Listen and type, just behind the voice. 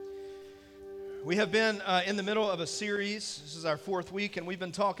We have been in the middle of a series. This is our fourth week, and we've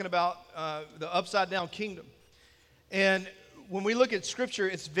been talking about the upside down kingdom. And when we look at Scripture,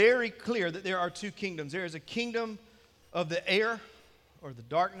 it's very clear that there are two kingdoms. There is a kingdom of the air, or the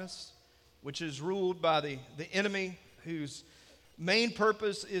darkness, which is ruled by the enemy, whose main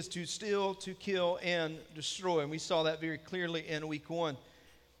purpose is to steal, to kill, and destroy. And we saw that very clearly in week one.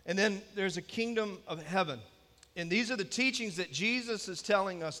 And then there's a kingdom of heaven. And these are the teachings that Jesus is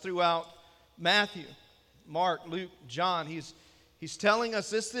telling us throughout Matthew, Mark, Luke, John. He's telling us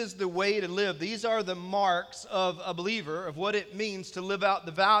this is the way to live. These are the marks of a believer, of what it means to live out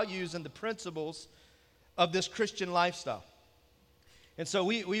the values and the principles of this Christian lifestyle. And so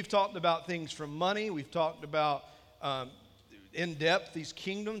we've talked about things from money. We've talked about in depth these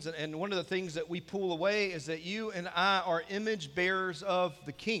kingdoms. And one of the things that we pull away is that you and I are image bearers of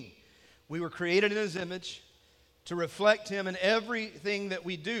the King. We were created in His image to reflect Him in everything that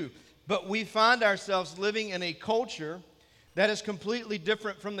we do. But we find ourselves living in a culture that is completely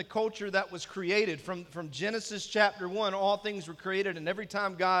different from the culture that was created. From Genesis chapter 1, all things were created, and every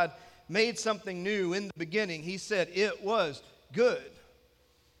time God made something new in the beginning, He said it was good.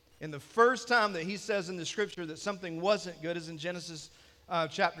 And the first time that He says in the Scripture that something wasn't good is in Genesis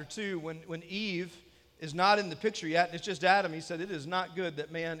chapter 2, when Eve is not in the picture yet, and it's just Adam. He said, it is not good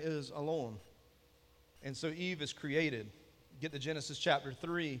that man is alone. And so Eve is created. Get to Genesis chapter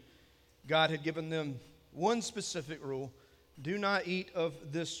 3. God had given them one specific rule: do not eat of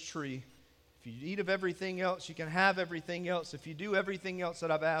this tree. If you eat of everything else, you can have everything else. If you do everything else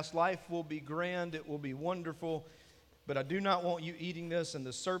that I've asked, life will be grand, it will be wonderful. But I do not want you eating this. And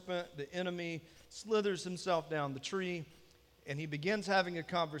the serpent, the enemy, slithers himself down the tree, and he begins having a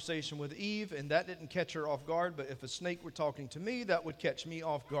conversation with Eve, and that didn't catch her off guard. But if a snake were talking to me, that would catch me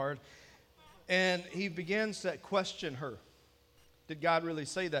off guard. And he begins to question her. Did God really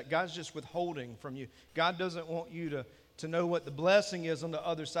say that? God's just withholding from you. God doesn't want you to know what the blessing is on the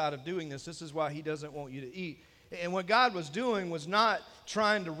other side of doing this. This is why He doesn't want you to eat. And what God was doing was not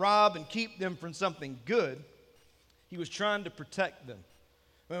trying to rob and keep them from something good. He was trying to protect them.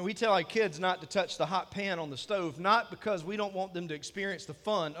 When we tell our kids not to touch the hot pan on the stove, not because we don't want them to experience the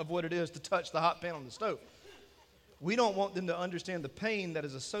fun of what it is to touch the hot pan on the stove. We don't want them to understand the pain that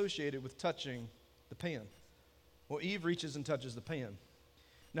is associated with touching the pan. Well, Eve reaches and touches the pan.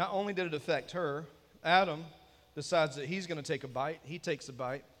 Not only did it affect her, Adam decides that he's going to take a bite. He takes a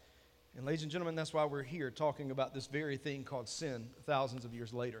bite. And ladies and gentlemen, that's why we're here talking about this very thing called sin thousands of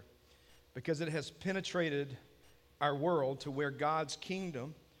years later. Because it has penetrated our world to where God's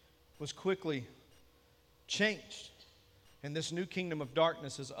kingdom was quickly changed. And this new kingdom of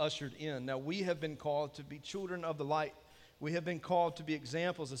darkness is ushered in. Now, we have been called to be children of the light. We have been called to be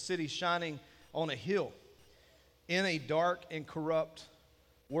examples, a city shining on a hill in a dark and corrupt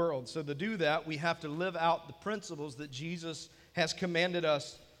world. So to do that, we have to live out the principles that Jesus has commanded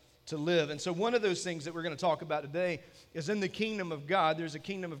us to live. And so one of those things that we're going to talk about today is in the kingdom of God, there's a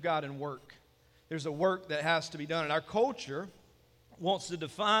kingdom of God in work. There's a work that has to be done. And our culture wants to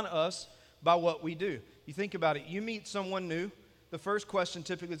define us by what we do. You think about it. You meet someone new, the first question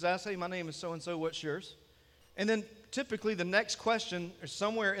typically is asked, hey, my name is so-and-so, what's yours? And then typically the next question, or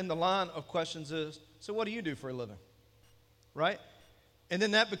somewhere in the line of questions is, so what do you do for a living? Right? And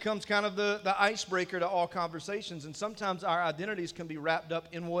then that becomes kind of the icebreaker to all conversations. And sometimes our identities can be wrapped up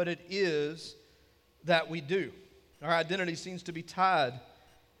in what it is that we do. Our identity seems to be tied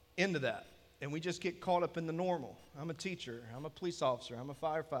into that. And we just get caught up in the normal. I'm a teacher. I'm a police officer. I'm a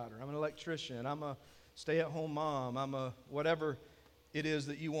firefighter. I'm an electrician. I'm a stay-at-home mom. I'm a whatever it is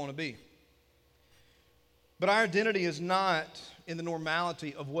that you want to be. But our identity is not in the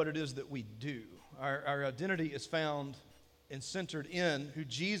normality of what it is that we do. Our identity is found and centered in who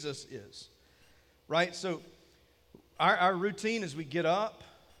Jesus is, right? So our routine is we get up,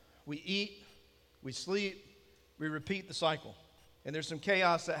 we eat, we sleep, we repeat the cycle. And there's some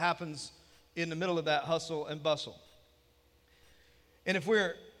chaos that happens in the middle of that hustle and bustle. And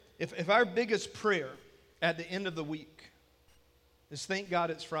if our biggest prayer at the end of the week is thank God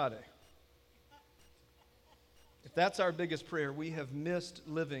it's Friday, if that's our biggest prayer, we have missed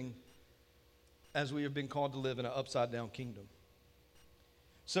living as we have been called to live in an upside-down kingdom.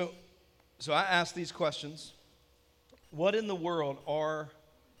 So I ask these questions. What in the world are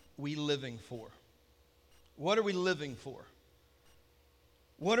we living for? What are we living for?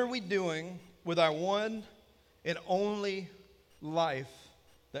 What are we doing with our one and only life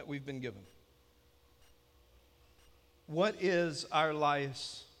that we've been given? What is our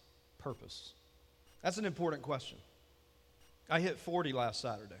life's purpose? That's an important question. I hit 40 last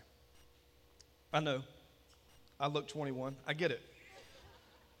Saturday. I know. I look 21. I get it.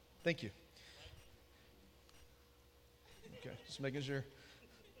 Thank you. Okay, just making sure.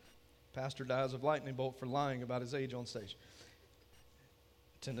 Pastor dies of lightning bolt for lying about his age on stage.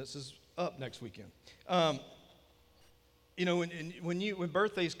 Attendance is up next weekend. When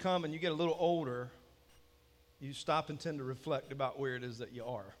birthdays come and you get a little older, you stop and tend to reflect about where it is that you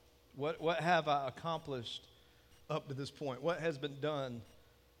are. What have I accomplished up to this point? What has been done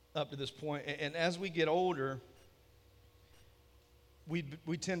up to this point? And as we get older,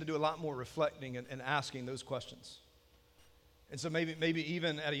 we tend to do a lot more reflecting and asking those questions. And so maybe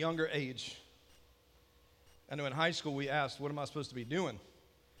even at a younger age, I know in high school we asked, what am I supposed to be doing?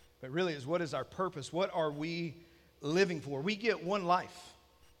 But really is, what is our purpose? What are we living for? We get one life,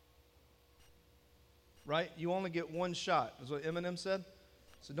 right? You only get one shot, is what Eminem said.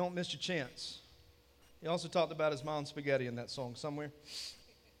 So don't miss your chance. He also talked about his mom's spaghetti in that song somewhere.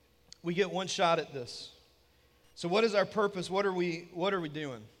 We get one shot at this. So what is our purpose? What are we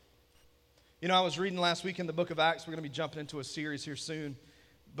doing? You know, I was reading last week in the book of Acts. We're going to be jumping into a series here soon.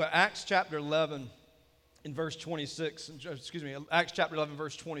 But Acts chapter 11 in verse 26, Acts chapter 11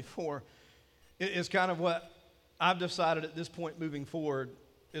 verse 24 is kind of what I've decided at this point moving forward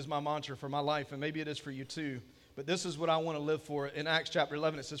is my mantra for my life, and maybe it is for you too. But this is what I want to live for. In Acts chapter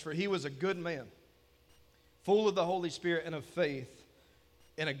 11 it says, "For he was a good man, full of the Holy Spirit and of faith,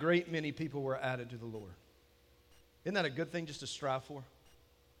 and a great many people were added to the Lord." Isn't that a good thing just to strive for?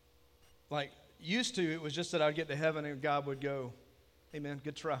 Like, used to, it was just that I'd get to heaven and God would go, "Hey man,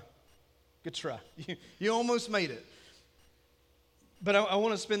 good try. Good try. You almost made it." But I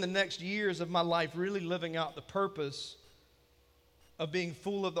want to spend the next years of my life really living out the purpose of being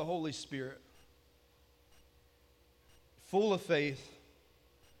full of the Holy Spirit, full of faith,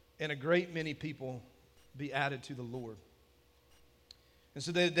 and a great many people be added to the Lord. And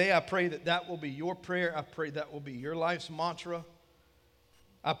so today I pray that will be your prayer. I pray that will be your life's mantra.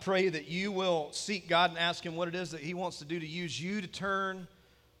 I pray that you will seek God and ask him what it is that he wants to do to use you to turn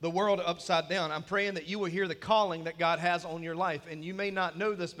the world upside down. I'm praying that you will hear the calling that God has on your life. And you may not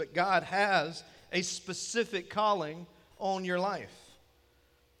know this, but God has a specific calling on your life.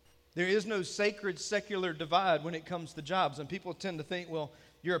 There is no sacred secular divide when it comes to jobs. And people tend to think, well,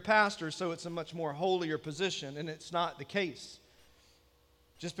 you're a pastor, so it's a much more holier position. And it's not the case.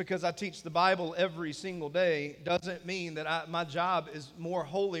 Just because I teach the Bible every single day doesn't mean that my job is more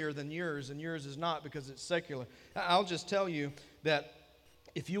holier than yours, and yours is not because it's secular. I'll just tell you that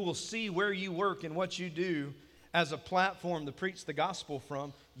if you will see where you work and what you do as a platform to preach the gospel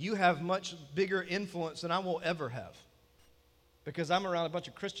from, you have much bigger influence than I will ever have, because I'm around a bunch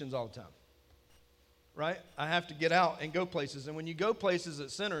of Christians all the time, right? I have to get out and go places, and when you go places that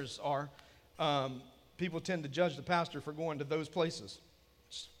sinners are, people tend to judge the pastor for going to those places.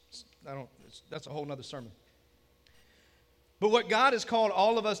 That's a whole nother sermon. But what God has called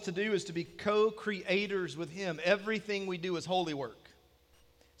all of us to do is to be co-creators with him. Everything we do is holy work.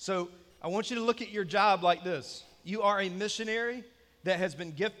 So I want you to look at your job like this. You are a missionary that has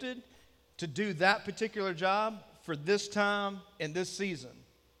been gifted to do that particular job for this time and this season.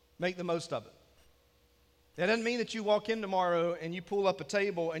 Make the most of it. That doesn't mean that you walk in tomorrow and you pull up a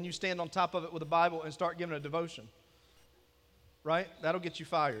table and you stand on top of it with a Bible and start giving a devotion. Right? That'll get you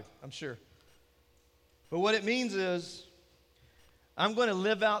fired, I'm sure. But what it means is, I'm going to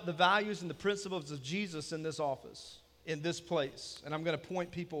live out the values and the principles of Jesus in this office, in this place, and I'm going to point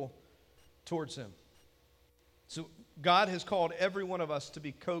people towards him. So God has called every one of us to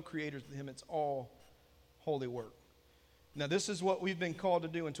be co-creators with him. It's all holy work. Now, this is what we've been called to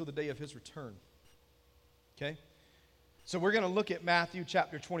do until the day of his return. Okay? So we're going to look at Matthew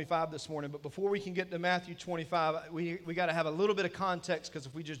chapter 25 this morning, but before we can get to Matthew 25, we got to have a little bit of context, because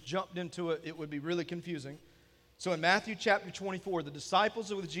if we just jumped into it, it would be really confusing. So in Matthew chapter 24, the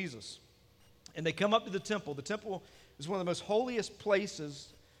disciples are with Jesus, and they come up to the temple. The temple is one of the most holiest places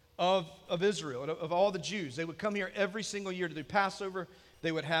of Israel, of all the Jews. They would come here every single year to do Passover.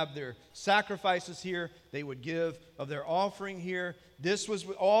 They would have their sacrifices here. They would give of their offering here. This was,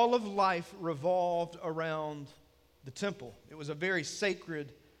 all of life revolved around the temple. It was a very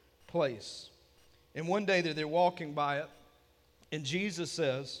sacred place. And one day they're walking by it, and Jesus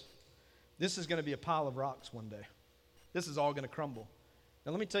says, this is going to be a pile of rocks one day. This is all going to crumble.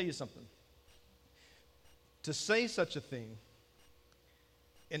 Now let me tell you something. To say such a thing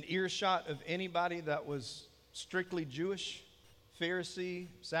in earshot of anybody that was strictly Jewish, Pharisee,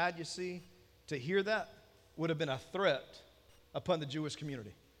 Sadducee, to hear that would have been a threat upon the Jewish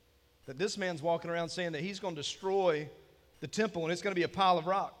community. That this man's walking around saying that he's going to destroy the temple and it's going to be a pile of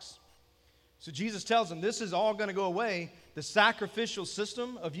rocks. So Jesus tells them this is all going to go away. The sacrificial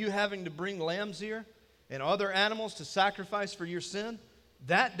system of you having to bring lambs here and other animals to sacrifice for your sin,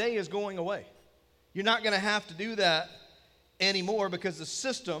 that day is going away. You're not going to have to do that anymore because the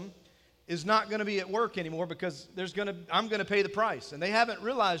system is not going to be at work anymore because I'm going to pay the price. And they haven't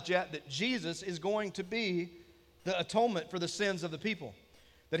realized yet that Jesus is going to be the atonement for the sins of the people.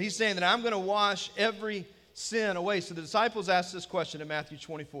 That he's saying that I'm going to wash every sin away. So the disciples asked this question in Matthew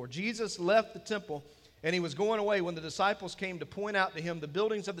 24. Jesus left the temple and he was going away when the disciples came to point out to him the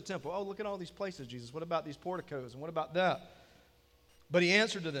buildings of the temple. Oh, look at all these places, Jesus. What about these porticos? And what about that? But he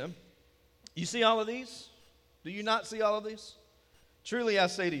answered to them, you see all of these? Do you not see all of these? Truly I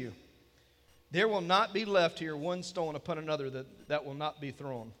say to you, there will not be left here one stone upon another that will not be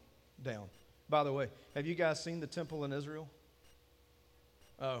thrown down. By the way, have you guys seen the temple in Israel?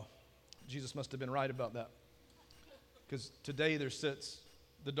 Oh, Jesus must have been right about that. Because today there sits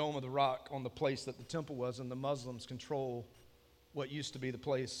the Dome of the Rock on the place that the temple was, and the Muslims control what used to be the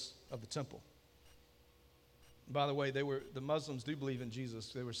place of the temple. By the way, the Muslims do believe in Jesus.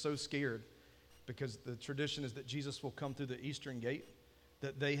 They were so scared because the tradition is that Jesus will come through the eastern gate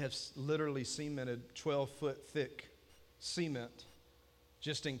that they have literally cemented 12-foot thick cement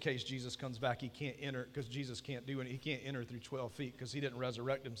just in case Jesus comes back. He can't enter because Jesus can't do anything. He can't enter through 12 feet because he didn't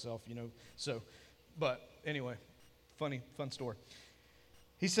resurrect himself, So, but anyway, fun story.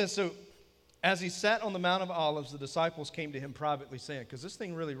 He says, so as he sat on the Mount of Olives, the disciples came to him privately saying, because this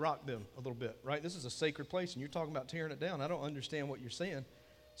thing really rocked them a little bit, right? This is a sacred place, and you're talking about tearing it down. I don't understand what you're saying.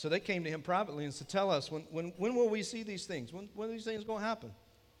 So they came to him privately and said, tell us, when will we see these things? When are these things going to happen?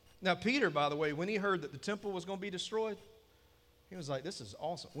 Now, Peter, by the way, when he heard that the temple was going to be destroyed, he was like, this is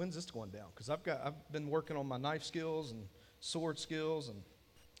awesome. When's this going down? Because I've been working on my knife skills and sword skills. And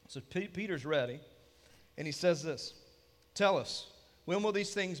so Peter's ready, and he says this, tell us, when will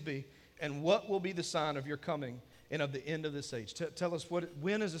these things be, and what will be the sign of your coming and of the end of this age? Tell us,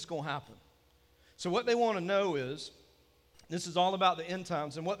 when is this going to happen? So what they want to know is, this is all about the end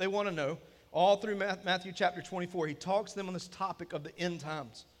times, and what they want to know, all through Matthew chapter 24, he talks to them on this topic of the end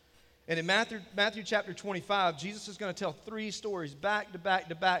times. And in Matthew chapter 25, Jesus is going to tell 3 stories back to back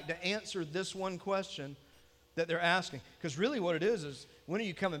to back to answer this one question that they're asking. Because really what it is when are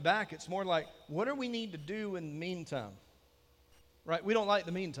you coming back? It's more like, what do we need to do in the meantime? Right? We don't like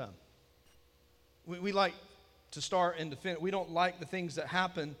the meantime. We like to start and to finish. We don't like the things that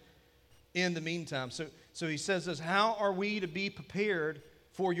happen in the meantime. So he says this, how are we to be prepared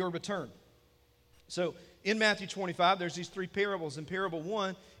for your return? So in Matthew 25, there's these 3 parables. In parable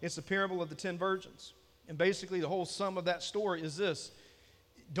 1, it's the parable of the 10 virgins. And basically the whole sum of that story is this.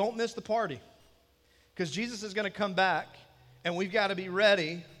 Don't miss the party. Because Jesus is going to come back, and we've got to be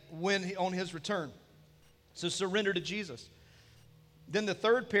ready on his return. So surrender to Jesus. Then the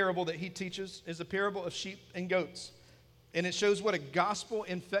 3rd parable that he teaches is a parable of sheep and goats. And it shows what a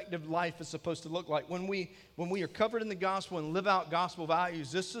gospel-infected life is supposed to look like. When we are covered in the gospel and live out gospel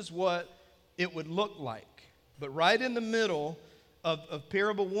values, this is what it would look like. But right in the middle of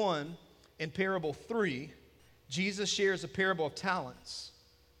parable 1 and parable 3, Jesus shares a parable of talents.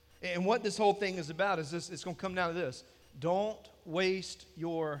 And what this whole thing is about is this, it's going to come down to this. Don't waste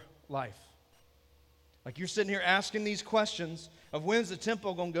your life. Like you're sitting here asking these questions of when's the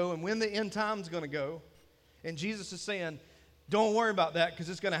temple going to go and when the end time's going to go. And Jesus is saying, don't worry about that because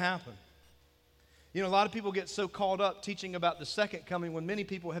it's going to happen. A lot of people get so caught up teaching about the second coming when many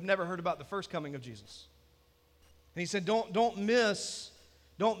people have never heard about the first coming of Jesus. And he said, don't miss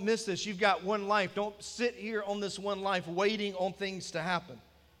this. You've got one life. Don't sit here on this one life waiting on things to happen.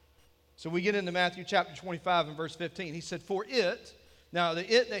 So we get into Matthew chapter 25 and verse 15. He said, for it, now the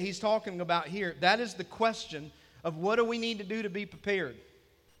it that he's talking about here, that is the question of what do we need to do to be prepared?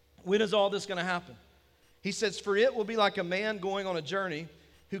 When is all this going to happen? He says, for it will be like a man going on a journey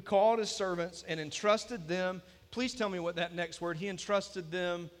who called his servants and entrusted them. Please tell me what that next word, he entrusted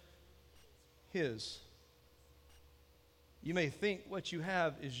them his. You may think what you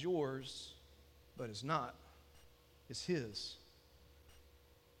have is yours, but it's not. It's his.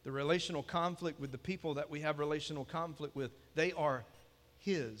 The relational conflict with the people that we have relational conflict with, they are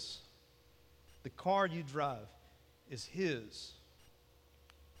his. The car you drive is his.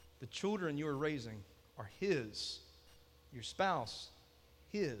 The children you are raising are his. Your spouse,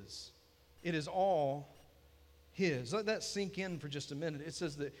 his. It is all his. Let that sink in for just a minute. It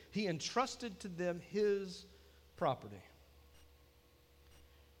says that he entrusted to them his property.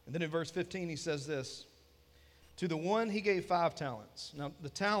 And then in verse 15 he says this, to the one he gave 5 talents. Now the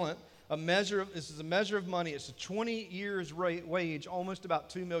talent, this is a measure of money. It's a 20 years wage, almost about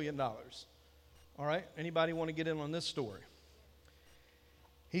 $2 million. All right, anybody want to get in on this story?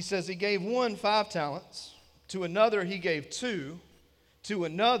 He says he gave one 5 talents, to another he gave 2, to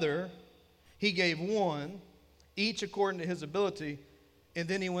another he gave 1, each according to his ability, and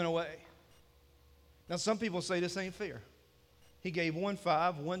then he went away. Now some people say this ain't fair. He gave one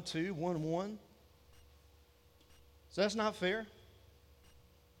 5, one 2, one 1. So that's not fair.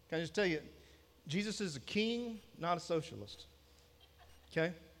 Can I just tell you, Jesus is a king, not a socialist.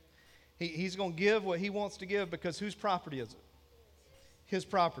 Okay? He's going to give what he wants to give because whose property is it? His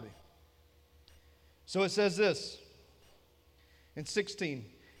property. So it says this in 16.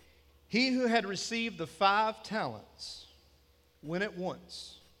 He who had received the 5 talents went at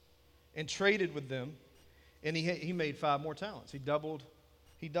once and traded with them, and he made 5 more talents. He doubled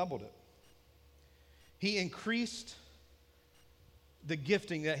it. He increased the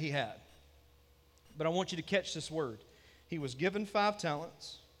gifting that he had. But I want you to catch this word. He was given 5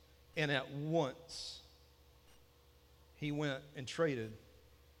 talents, and at once he went and traded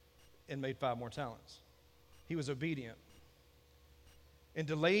and made 5 more talents. He was obedient. And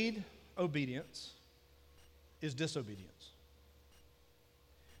delayed obedience is disobedience.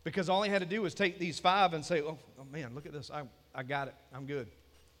 Because all he had to do was take these 5 and say, oh man, look at this. I got it. I'm good.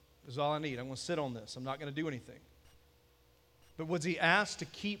 This is all I need. I'm going to sit on this. I'm not going to do anything. But was he asked to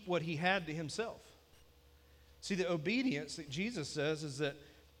keep what he had to himself? See, the obedience that Jesus says is that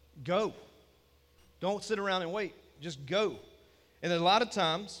go. Don't sit around and wait. Just go. And a lot of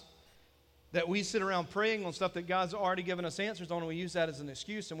times that we sit around praying on stuff that God's already given us answers on, and we use that as an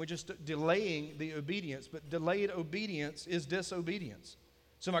excuse, and we're just delaying the obedience. But delayed obedience is disobedience.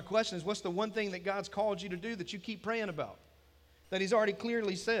 So my question is, what's the one thing that God's called you to do that you keep praying about, that he's already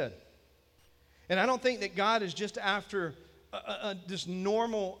clearly said? And I don't think that God is just after this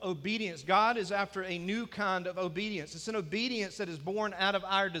normal obedience. God is after a new kind of obedience. It's an obedience that is born out of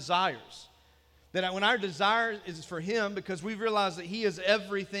our desires. That when our desire is for him, because we realize that he is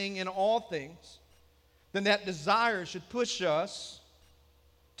everything in all things, then that desire should push us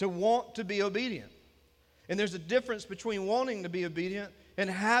to want to be obedient. And there's a difference between wanting to be obedient and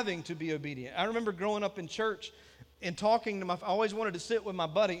having to be obedient. I remember growing up in church and talking to I always wanted to sit with my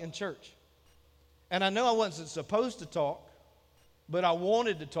buddy in church. And I know I wasn't supposed to talk, but I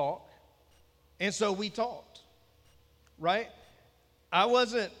wanted to talk. And so we talked, right?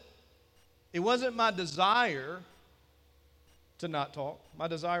 It wasn't my desire to not talk. My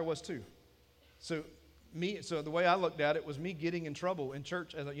desire was to. So the way I looked at it was me getting in trouble in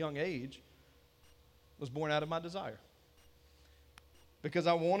church at a young age was born out of my desire. Because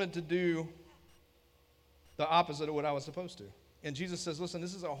I wanted to do the opposite of what I was supposed to. And Jesus says, listen,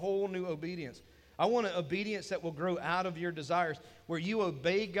 this is a whole new obedience. I want an obedience that will grow out of your desires, where you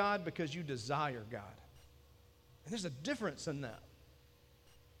obey God because you desire God. And there's a difference in that.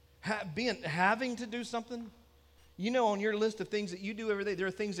 Having to do something, on your list of things that you do every day, there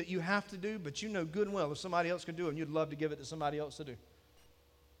are things that you have to do, but you know good and well if somebody else can do it, and you'd love to give it to somebody else to do.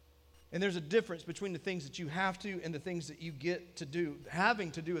 And there's a difference between the things that you have to and the things that you get to do.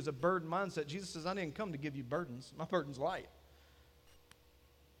 Having to do is a burden mindset. Jesus says, I didn't come to give you burdens. My burden's light.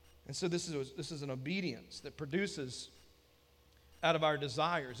 And so this is an obedience that produces out of our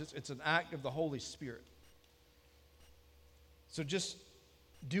desires. It's an act of the Holy Spirit. So just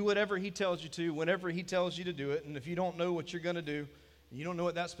do whatever he tells you to, whenever he tells you to do it. And if you don't know what you're going to do, you don't know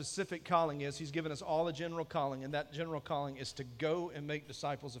what that specific calling is, he's given us all a general calling, and that general calling is to go and make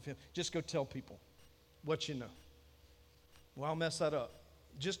disciples of him. Just go tell people what you know. Well, I'll mess that up.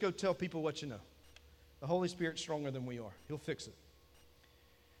 Just go tell people what you know. The Holy Spirit's stronger than we are. He'll fix it.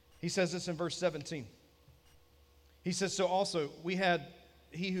 He says this in verse 17. He says, so also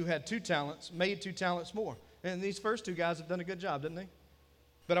he who had 2 talents made 2 talents more. And these first 2 guys have done a good job, didn't they?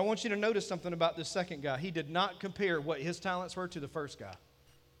 But I want you to notice something about this second guy. He did not compare what his talents were to the first guy.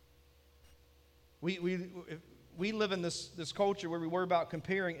 We live in this culture where we worry about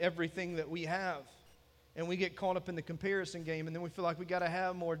comparing everything that we have. And we get caught up in the comparison game, and then we feel like we got to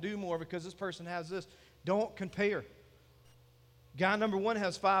have more, do more because this person has this. Don't compare. Guy number 1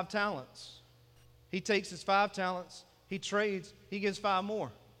 has 5 talents. He takes his 5 talents, he trades, he gives 5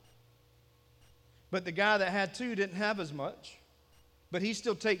 more. But the guy that had 2 didn't have as much. But he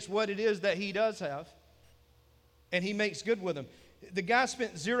still takes what it is that he does have, and he makes good with them. The guy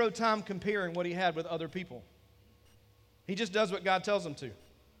spent 0 time comparing what he had with other people. He just does what God tells him to.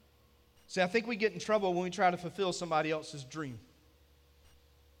 See, I think we get in trouble when we try to fulfill somebody else's dream.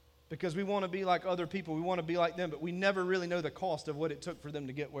 Because we want to be like other people. We want to be like them, but we never really know the cost of what it took for them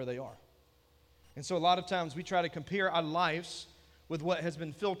to get where they are. And so a lot of times we try to compare our lives with what has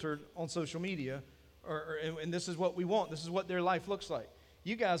been filtered on social media. And this is what we want. This is what their life looks like.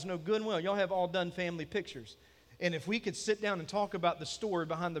 You guys know good and well. Y'all have all done family pictures. And if we could sit down and talk about the story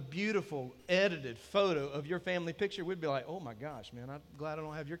behind the beautiful edited photo of your family picture, we'd be like, oh my gosh, man, I'm glad I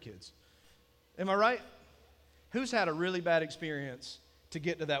don't have your kids. Am I right? Who's had a really bad experience to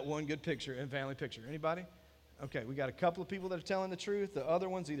get to that one good picture in family picture? Anybody? Okay, we got a couple of people that are telling the truth. The other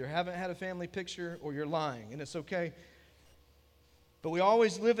ones either haven't had a family picture or you're lying, and it's okay. But we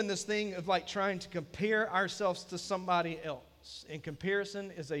always live in this thing of like trying to compare ourselves to somebody else. And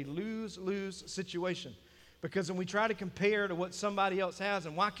comparison is a lose-lose situation. Because when we try to compare to what somebody else has,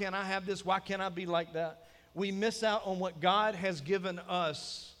 and why can't I have this, why can't I be like that, we miss out on what God has given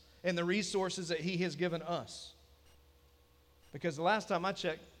us and the resources that He has given us. Because the last time I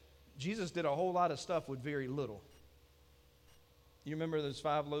checked, Jesus did a whole lot of stuff with very little. You remember those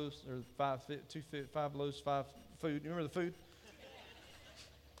 5 loaves, or 5 loaves, 5 food? You remember the food?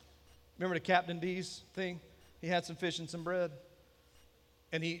 Remember the Captain D's thing? He had some fish and some bread.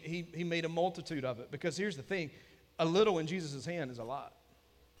 And he made a multitude of it. Because here's the thing, a little in Jesus' hand is a lot.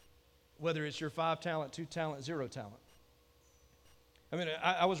 Whether it's your 5 talent, 2 talent, 0 talent. I mean,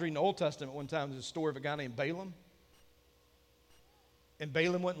 I was reading the Old Testament one time. There's a story of a guy named Balaam. And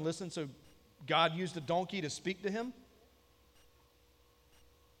Balaam wouldn't listen, so God used a donkey to speak to him.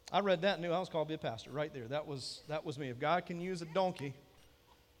 I read that and knew I was called to be a pastor right there. That was me. If God can use a donkey,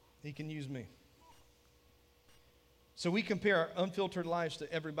 He can use me. So we compare our unfiltered lives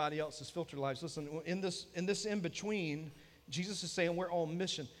to everybody else's filtered lives. Listen, in this in between, Jesus is saying we're on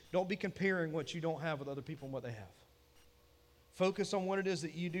mission. Don't be comparing what you don't have with other people and what they have. Focus on what it is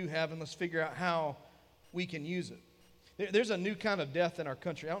that you do have, and let's figure out how we can use it. There's a new kind of death in our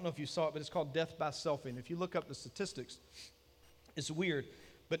country. I don't know if you saw it, but it's called death by selfie. And if you look up the statistics, it's weird.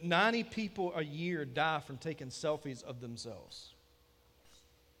 But 90 people a year die from taking selfies of themselves.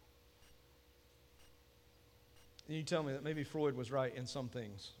 And you tell me that maybe Freud was right in some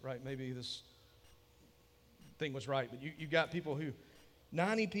things, right? Maybe this thing was right. But you got people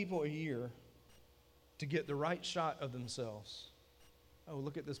 90 people a year to get the right shot of themselves. Oh,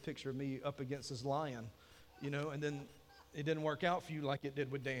 look at this picture of me up against this lion, and then it didn't work out for you like it did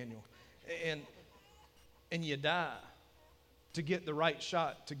with Daniel. And you die to get the right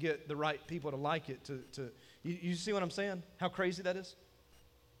shot, to get the right people to like it. You see what I'm saying? How crazy that is?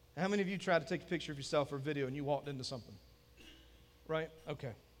 How many of you tried to take a picture of yourself or a video and you walked into something? Right?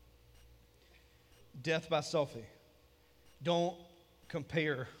 Okay. Death by selfie. Don't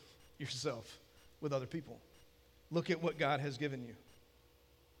compare yourself with other people. Look at what God has given you.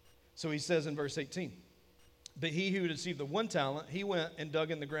 So he says in verse 18, but he who received the 1 talent, he went and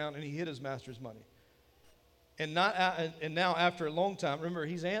dug in the ground and he hid his master's money. And now after a long time, remember,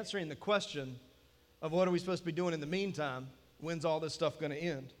 he's answering the question of what are we supposed to be doing in the meantime? When's all this stuff going to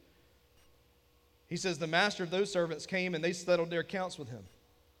end? He says the master of those servants came and they settled their accounts with him.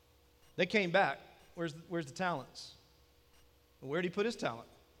 They came back. Where's the talents? Where did he put his talent?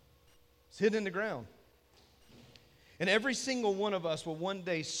 It's hidden in the ground. And every single one of us will one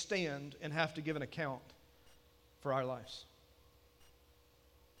day stand and have to give an account for our lives.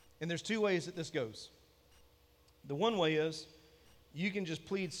 And there's 2 ways that this goes. The one way is you can just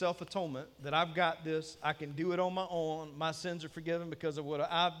plead self-atonement that I've got this, I can do it on my own, my sins are forgiven because of what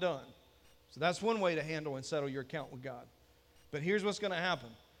I've done. So that's one way to handle and settle your account with God. But here's what's going to happen.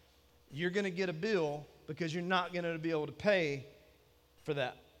 You're going to get a bill because you're not going to be able to pay for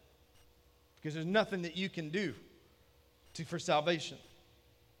that. Because there's nothing that you can do for salvation.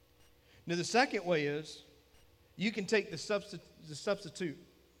 Now the second way is you can take the substitute,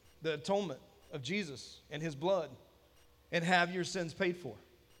 the atonement of Jesus and his blood and have your sins paid for.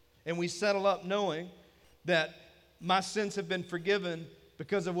 And we settle up knowing that my sins have been forgiven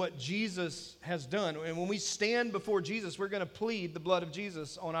because of what Jesus has done. And when we stand before Jesus, we're going to plead the blood of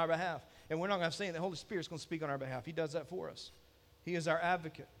Jesus on our behalf. And we're not going to say the Holy Spirit's going to speak on our behalf. He does that for us. He is our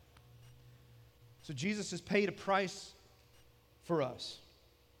advocate. So Jesus has paid a price for us.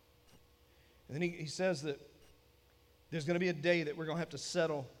 And then he says that there's going to be a day that we're going to have to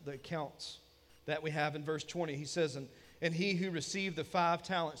settle the accounts that we have in verse 20. He says, and he who received the 5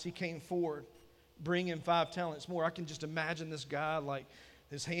 talents, he came forward, bringing 5 talents more. I can just imagine this guy like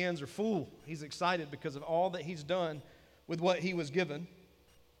his hands are full. He's excited because of all that he's done with what he was given.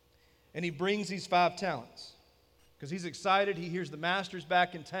 And he brings these 5 talents because he's excited. He hears the master's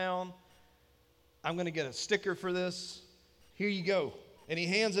back in town. I'm going to get a sticker for this. Here you go. And he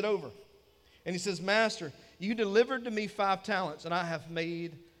hands it over. And he says, Master, you delivered to me 5 talents, and I have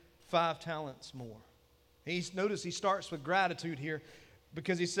made 5 talents more. Notice he starts with gratitude here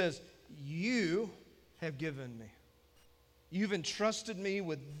because he says, you have given me. You've entrusted me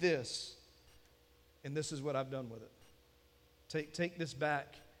with this, and this is what I've done with it. Take this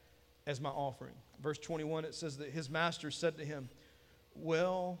back as my offering. Verse 21, it says that his master said to him,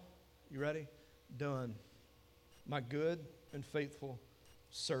 well, you ready? Done, my good and faithful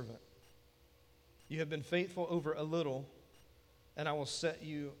servant. You have been faithful over a little, and I will set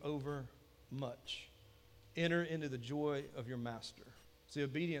you over much. enter into the joy of your master. See,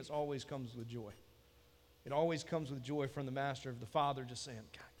 obedience always comes with joy. It always comes with joy from the master, of the father just saying,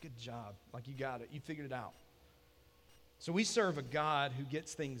 God, good job. Like, you got it. You figured it out. So we serve a God who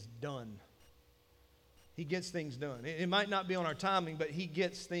gets things done. He gets things done. It might not be on our timing, but he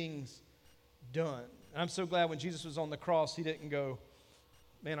gets things done. And I'm so glad when Jesus was on the cross, he didn't go,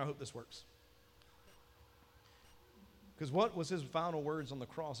 man, I hope this works. Because what was his final words on the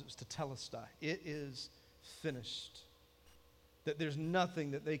cross? It was tetelestai. It is finished. That there's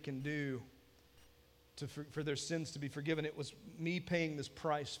nothing that they can do for their sins to be forgiven. It was me paying this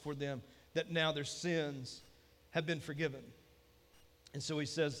price for them, that now their sins have been forgiven. And so he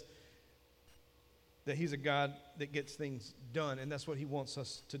says that he's a God that gets things done, and that's what he wants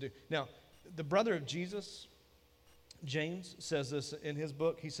us to do. Now, the brother of Jesus, James, says this in his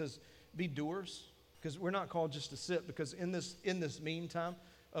book. He says, be doers, because we're not called just to sit, because in this meantime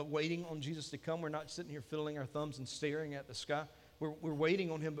of waiting on Jesus to come, we're not sitting here fiddling our thumbs and staring at the sky. We're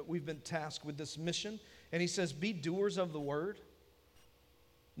waiting on him, but we've been tasked with this mission. And he says, be doers of the word,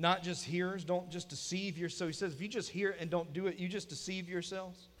 not just hearers. Don't just deceive yourself. So he says, if you just hear and don't do it, you just deceive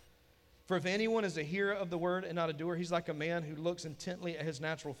yourselves. For if anyone is a hearer of the word and not a doer, he's like a man who looks intently at his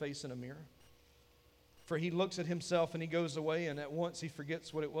natural face in a mirror. For he looks at himself and he goes away, and at once he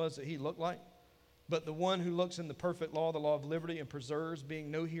forgets what it was that he looked like. But the one who looks in the perfect law, the law of liberty, and preserves, being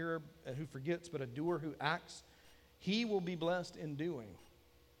no hearer and who forgets, but a doer who acts, he will be blessed in doing.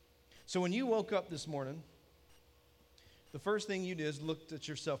 So when you woke up this morning, the first thing you did is looked at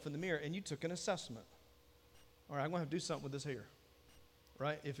yourself in the mirror and you took an assessment. All right, I'm going to have to do something with this hair,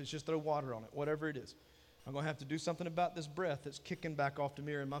 right? If it's just throw water on it, whatever it is. I'm going to have to do something about this breath that's kicking back off the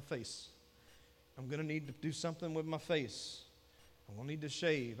mirror in my face. I'm going to need to do something with my face. I'm going to need to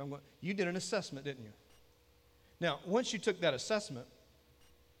shave. You did an assessment, didn't you? Now, once you took that assessment,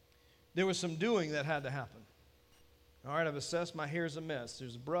 there was some doing that had to happen. All right, I've assessed my hair's a mess.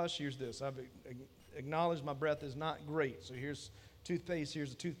 There's a brush, here's this. I've acknowledged my breath is not great. So here's toothpaste,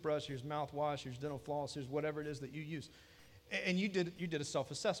 here's a toothbrush, here's mouthwash, here's dental floss, here's whatever it is that you use. And you did a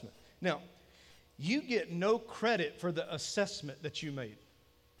self-assessment. Now, you get no credit for the assessment that you made.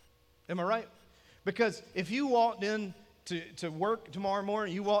 Am I right? Because if you walked in to work tomorrow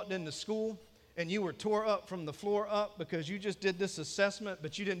morning, you walked into school, and you were tore up from the floor up because you just did this assessment,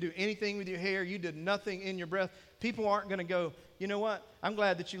 but you didn't do anything with your hair, you did nothing in your breath, people aren't going to go, you know what? I'm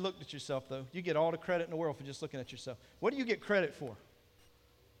glad that you looked at yourself, though. You get all the credit in the world for just looking at yourself. What do you get credit for?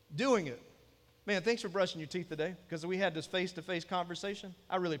 Doing it. Man, thanks for brushing your teeth today, because we had this face-to-face conversation.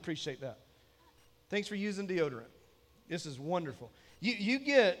 I really appreciate that. Thanks for using deodorant. This is wonderful. You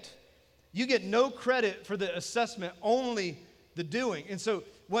get no credit for the assessment, only the doing. And so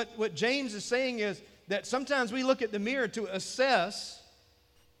what James is saying is that sometimes we look at the mirror to assess,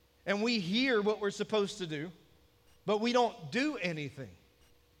 and we hear what we're supposed to do, but we don't do anything.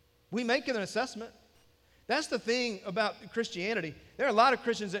 We make an assessment. That's the thing about Christianity. There are a lot of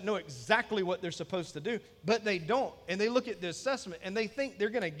Christians that know exactly what they're supposed to do, but they don't. And they look at the assessment, and they think they're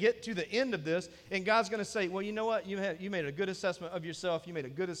going to get to the end of this, and God's going to say, well, you know what? You made a good assessment of yourself. You made a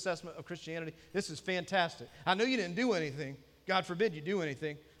good assessment of Christianity. This is fantastic. I know you didn't do anything. God forbid you do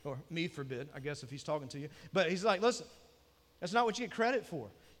anything, or me forbid, I guess, if he's talking to you. But he's like, listen, that's not what you get credit for.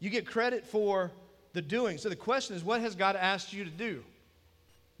 You get credit for the doing. So the question is, what has God asked you to do?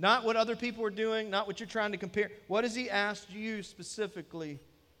 Not what other people are doing, not what you're trying to compare. What has he asked you specifically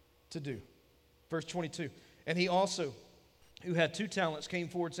to do? Verse 22, and he also, who had 2 talents, came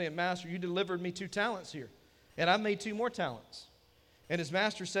forward saying, Master, you delivered me 2 talents here, and I made 2 more talents. And his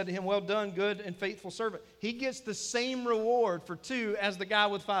master said to him, well done, good and faithful servant. He gets the same reward for 2 as the guy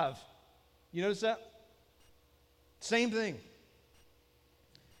with 5. You notice that? Same thing.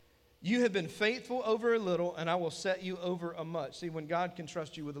 You have been faithful over a little, and I will set you over a much. See, when God can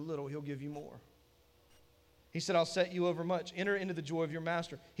trust you with a little, he'll give you more. He said, I'll set you over much. Enter into the joy of your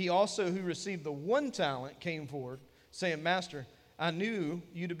master. He also, who received the 1 talent, came forward, saying, Master, I knew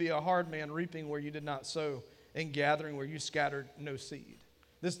you to be a hard man, reaping where you did not sow, and gathering where you scattered no seed.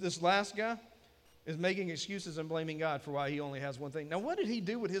 This last guy is making excuses and blaming God for why he only has 1 thing. Now, what did he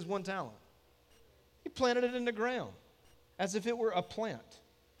do with his 1 talent? He planted it in the ground as if it were a plant.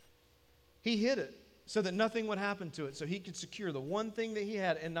 He hid it so that nothing would happen to it, so he could secure the 1 thing that he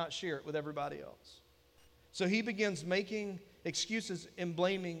had and not share it with everybody else. So he begins making excuses and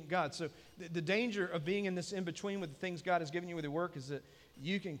blaming God. So the danger of being in this in-between with the things God has given you with your work is that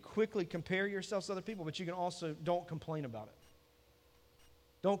you can quickly compare yourself to other people, but you can also don't complain about it.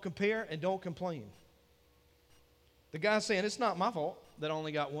 Don't compare and don't complain. The guy's saying, it's not my fault that I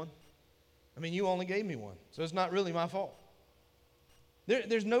only got 1. I mean, you only gave me 1, so it's not really my fault.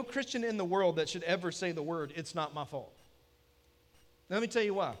 There's no Christian in the world that should ever say the word, "It's not my fault." Let me tell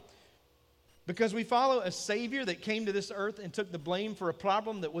you why. Because we follow a Savior that came to this earth and took the blame for a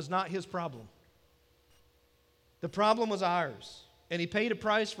problem that was not his problem. The problem was ours, and he paid a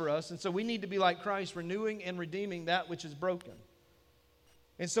price for us, and so we need to be like Christ, renewing and redeeming that which is broken.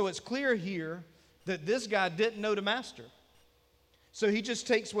 And so it's clear here that this guy didn't know the master. So he just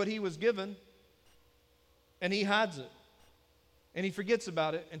takes what he was given and he hides it. And he forgets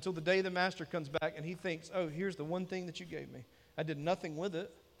about it until the day the master comes back and he thinks, "Oh, here's the one thing that you gave me. I did nothing with it.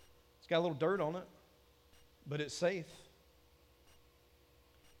 It's got a little dirt on it, but it's safe."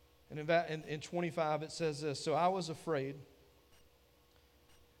 And in 25 it says this, "So I was afraid,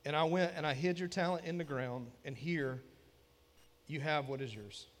 and I went and I hid your talent in the ground, and here you have what is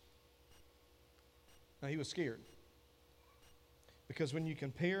yours." Now he was scared. Because when you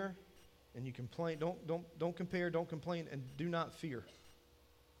compare and you complain, don't compare, don't complain, and do not fear.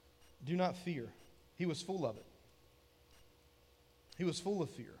 Do not fear. He was full of it. He was full of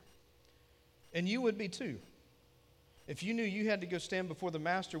fear. And you would be too. If you knew you had to go stand before the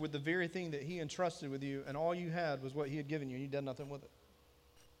master with the very thing that he entrusted with you, and all you had was what he had given you, and you did nothing with it.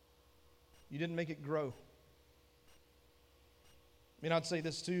 You didn't make it grow. I mean, I'd say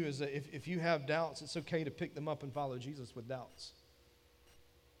this too, is that if you have doubts, it's okay to pick them up and follow Jesus with doubts.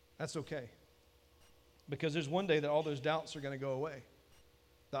 That's okay. Because there's one day that all those doubts are going to go away.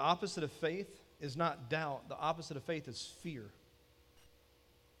 The opposite of faith is not doubt. The opposite of faith is fear.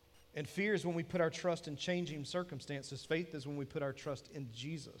 And fear is when we put our trust in changing circumstances. Faith is when we put our trust in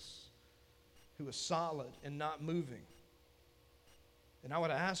Jesus, who is solid and not moving. And I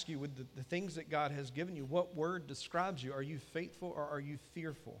would ask you, with the things that God has given you, what word describes you? Are you faithful or are you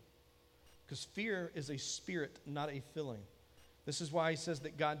fearful? Because fear is a spirit, not a feeling. This is why he says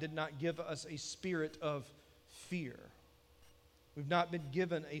that God did not give us a spirit of fear. We've not been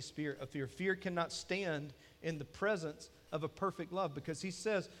given a spirit of fear. Fear cannot stand in the presence of a perfect love, because he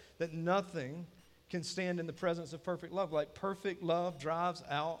says that nothing can stand in the presence of perfect love. Like perfect love drives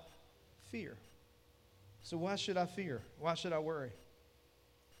out fear. So why should I fear? Why should I worry?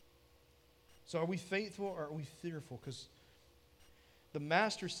 So are we faithful or are we fearful? Because the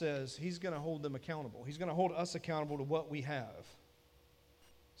master says he's going to hold them accountable. He's going to hold us accountable to what we have.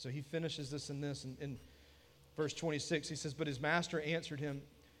 So he finishes this in verse 26. He says, "But his master answered him,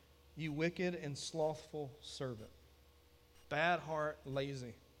 'You wicked and slothful servant, bad heart,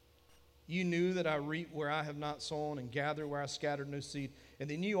 lazy. You knew that I reap where I have not sown and gather where I scattered no seed. And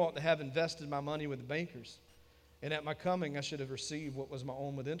then you ought to have invested my money with the bankers. And at my coming I should have received what was my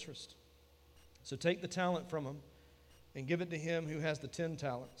own with interest. So take the talent from him and give it to him who has the 10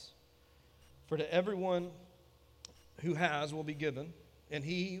 talents. For to everyone who has will be given, and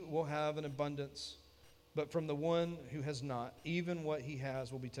he will have an abundance. But from the one who has not, even what he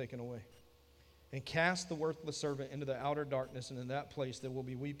has will be taken away. And cast the worthless servant into the outer darkness, and in that place there will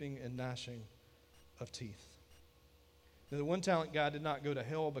be weeping and gnashing of teeth.'" Now, the one talent guy did not go to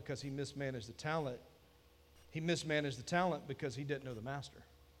hell because he mismanaged the talent. He mismanaged the talent because he didn't know the master.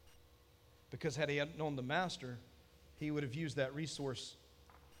 Because had he had known the master, he would have used that resource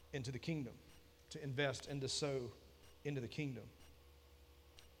into the kingdom, to invest and to sow into the kingdom.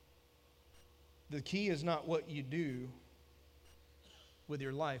 The key is not what you do with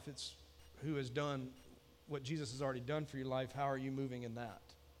your life. It's who has done what Jesus has already done for your life. How are you moving in that?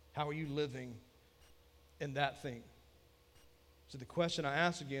 How are you living in that thing? So the question I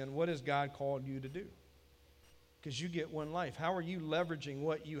ask again, what has God called you to do? Because you get one life. How are you leveraging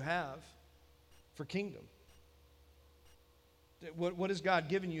what you have for kingdom? What has God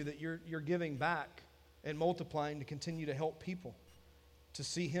given you that you're giving back and multiplying to continue to help people to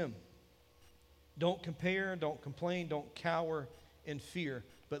see him? Don't compare, don't complain, don't cower in fear,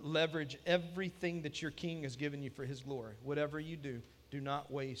 but leverage everything that your King has given you for his glory. Whatever you do, do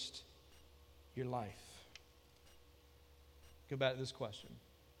not waste your life. Go back to this question.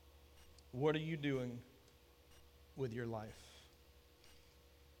 What are you doing with your life?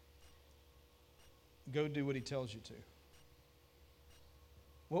 Go do what he tells you to.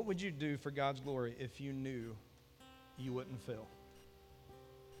 What would you do for God's glory if you knew you wouldn't fail?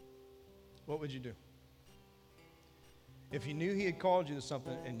 What would you do? If you knew he had called you to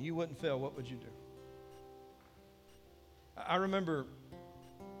something and you wouldn't fail, what would you do? I remember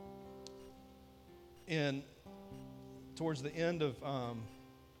towards the end of, it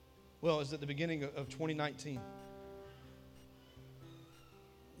was at the beginning of 2019,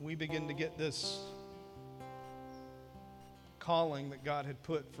 we began to get this calling that God had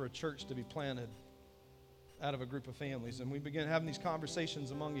put for a church to be planted out of a group of families. And we began having these conversations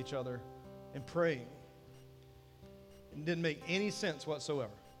among each other and praying. It didn't make any sense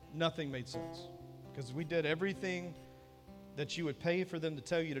whatsoever. Nothing made sense. Because we did everything that you would pay for them to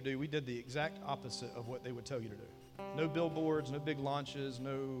tell you to do. We did the exact opposite of what they would tell you to do. No billboards, no big launches,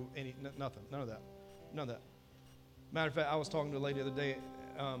 nothing. None of that. None of that. Matter of fact, I was talking to a lady the other day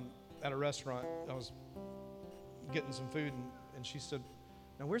at a restaurant. I was getting some food, and she said,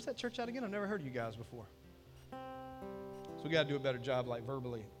 "Now, where's that church at again? I've never heard of you guys before." So we got to do a better job, like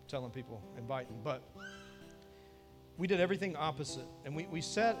verbally telling people, inviting. But we did everything opposite. And we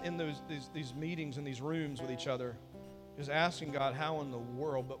sat in these meetings in these rooms with each other, just asking God how in the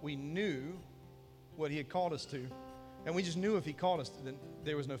world. But we knew what he had called us to. And we just knew if he called us, then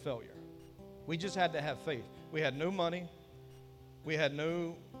there was no failure. We just had to have faith. We had no money. We didn't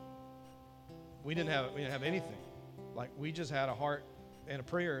have anything. Like, we just had a heart and a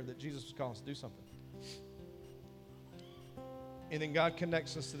prayer that Jesus was calling us to do something. And then God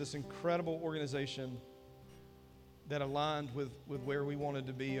connects us to this incredible organization that aligned with where we wanted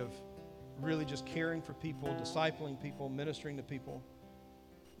to be, of really just caring for people, discipling people, ministering to people.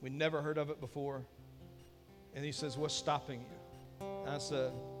 We never heard of it before. And he says, "What's stopping you?" And I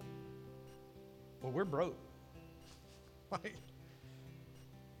said, "Well, we're broke." Like,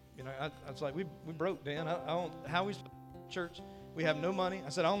 I was like, we broke, Dan. I don't, how we church? We have no money. I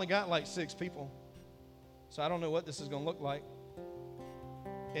said, I only got like 6 people, so I don't know what this is going to look like.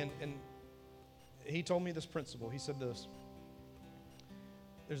 And he told me this principle. He said this: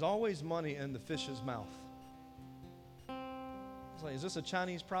 there's always money in the fish's mouth. I was like, is this a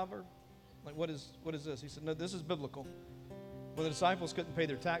Chinese proverb? Like, what is this? He said, no, this is biblical. When the disciples couldn't pay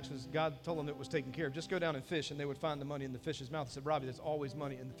their taxes, God told them it was taken care of. Just go down and fish, and they would find the money in the fish's mouth. He said, Robbie, there's always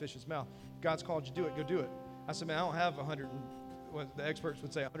money in the fish's mouth. If God's called you to do it, go do it. I said, man, I don't have what the experts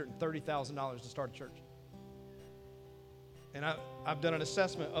would say, $130,000 to start a church. And I've done an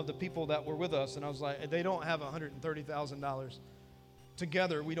assessment of the people that were with us, and I was like, they don't have $130,000.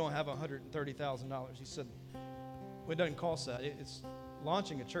 Together, we don't have $130,000. He said, well, it doesn't cost that. It's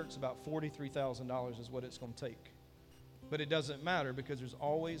launching a church is about $43,000 is what it's going to take. But it doesn't matter, because there's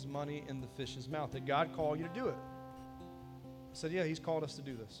always money in the fish's mouth. Did God call you to do it? I said, yeah, he's called us to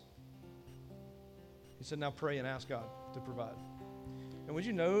do this. He said, now pray and ask God to provide. And would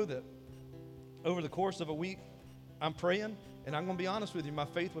you know that over the course of a week, I'm praying, and I'm going to be honest with you, my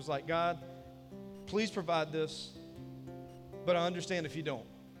faith was like, God, please provide this, but I understand if you don't.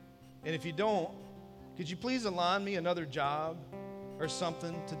 And if you don't, could you please align me another job or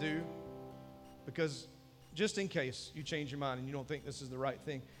something to do? Because just in case you change your mind and you don't think this is the right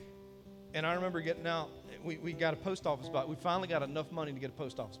thing. And I remember getting out, we got a post office box. We finally got enough money to get a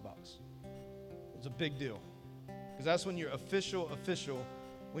post office box. It was a big deal. Because that's when you're official,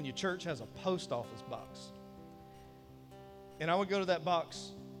 when your church has a post office box. And I would go to that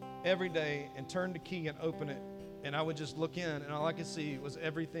box every day and turn the key and open it. And I would just look in, and all I could see was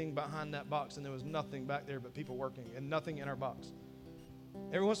everything behind that box, and there was nothing back there but people working, and nothing in our box.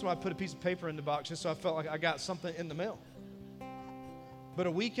 Every once in a while, I put a piece of paper in the box just so I felt like I got something in the mail. But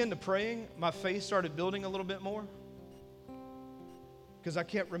a week into praying, my faith started building a little bit more, because I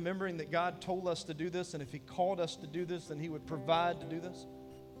kept remembering that God told us to do this, and if he called us to do this, then he would provide to do this.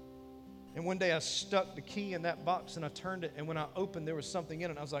 And one day I stuck the key in that box, and I turned it, and when I opened, there was something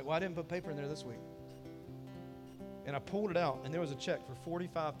in it. I was like, well, I didn't put paper in there this week. And I pulled it out, and there was a check for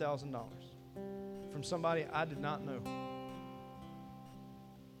 $45,000 from somebody I did not know.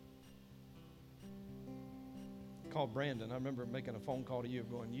 I called Brandon. I remember making a phone call to you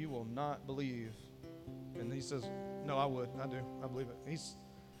going, you will not believe. And he says, no, I would. I do. I believe it.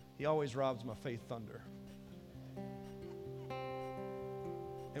 He always robs my faith thunder.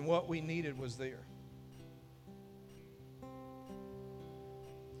 And what we needed was there.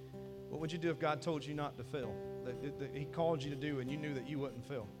 What would you do if God told you not to fail? That he called you to do, and you knew that you wouldn't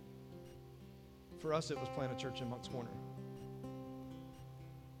fail? For us, it was plant a church in Moncks Corner.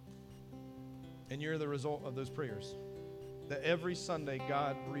 And you're the result of those prayers. That every Sunday,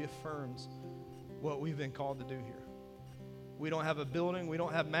 God reaffirms what we've been called to do here. We don't have a building. We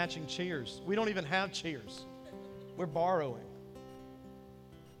don't have matching chairs. We don't even have chairs. We're borrowing.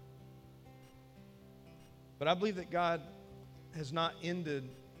 But I believe that God has not ended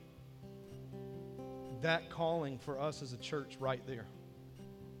that calling for us as a church right there.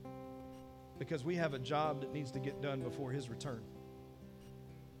 Because we have a job that needs to get done before his return.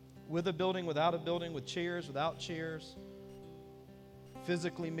 With a building, without a building, with chairs, without chairs,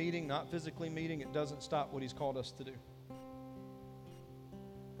 physically meeting, not physically meeting, it doesn't stop what he's called us to do.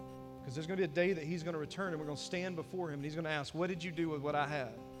 Because there's going to be a day that he's going to return, and we're going to stand before him, and he's going to ask, what did you do with what I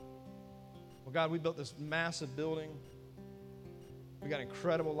had? Well, God, we built this massive building. We got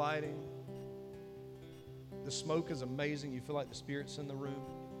incredible lighting. The smoke is amazing. You feel like the Spirit's in the room.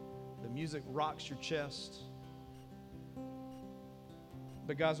 The music rocks your chest.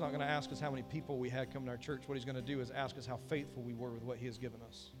 But God's not going to ask us how many people we had come to our church. What he's going to do is ask us how faithful we were with what he has given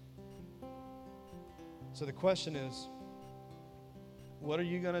us. So the question is, what are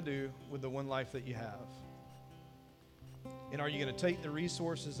you going to do with the one life that you have? And are you going to take the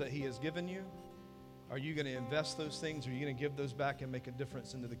resources that he has given you? Are you going to invest those things? Or are you going to give those back and make a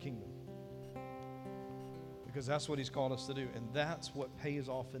difference into the kingdom? Because that's what he's called us to do. And that's what pays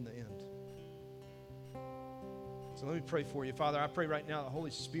off in the end. So let me pray for you. Father, I pray right now the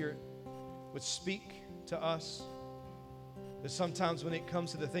Holy Spirit would speak to us. That sometimes when it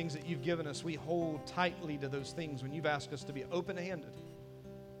comes to the things that you've given us, we hold tightly to those things when you've asked us to be open-handed.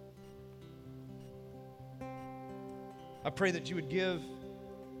 I pray that you would give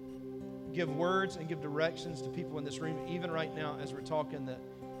words and give directions to people in this room, even right now as we're talking, that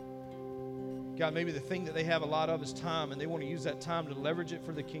God, maybe the thing that they have a lot of is time, and they want to use that time to leverage it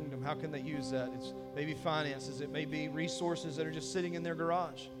for the kingdom. How can they use that? It's maybe finances. It may be resources that are just sitting in their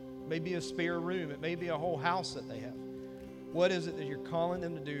garage. It may be a spare room. It may be a whole house that they have. What is it that you're calling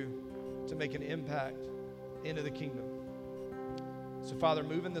them to do to make an impact into the kingdom? So, Father,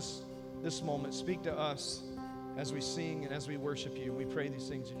 move in this moment. Speak to us as we sing and as we worship you. We pray these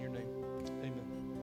things in your name.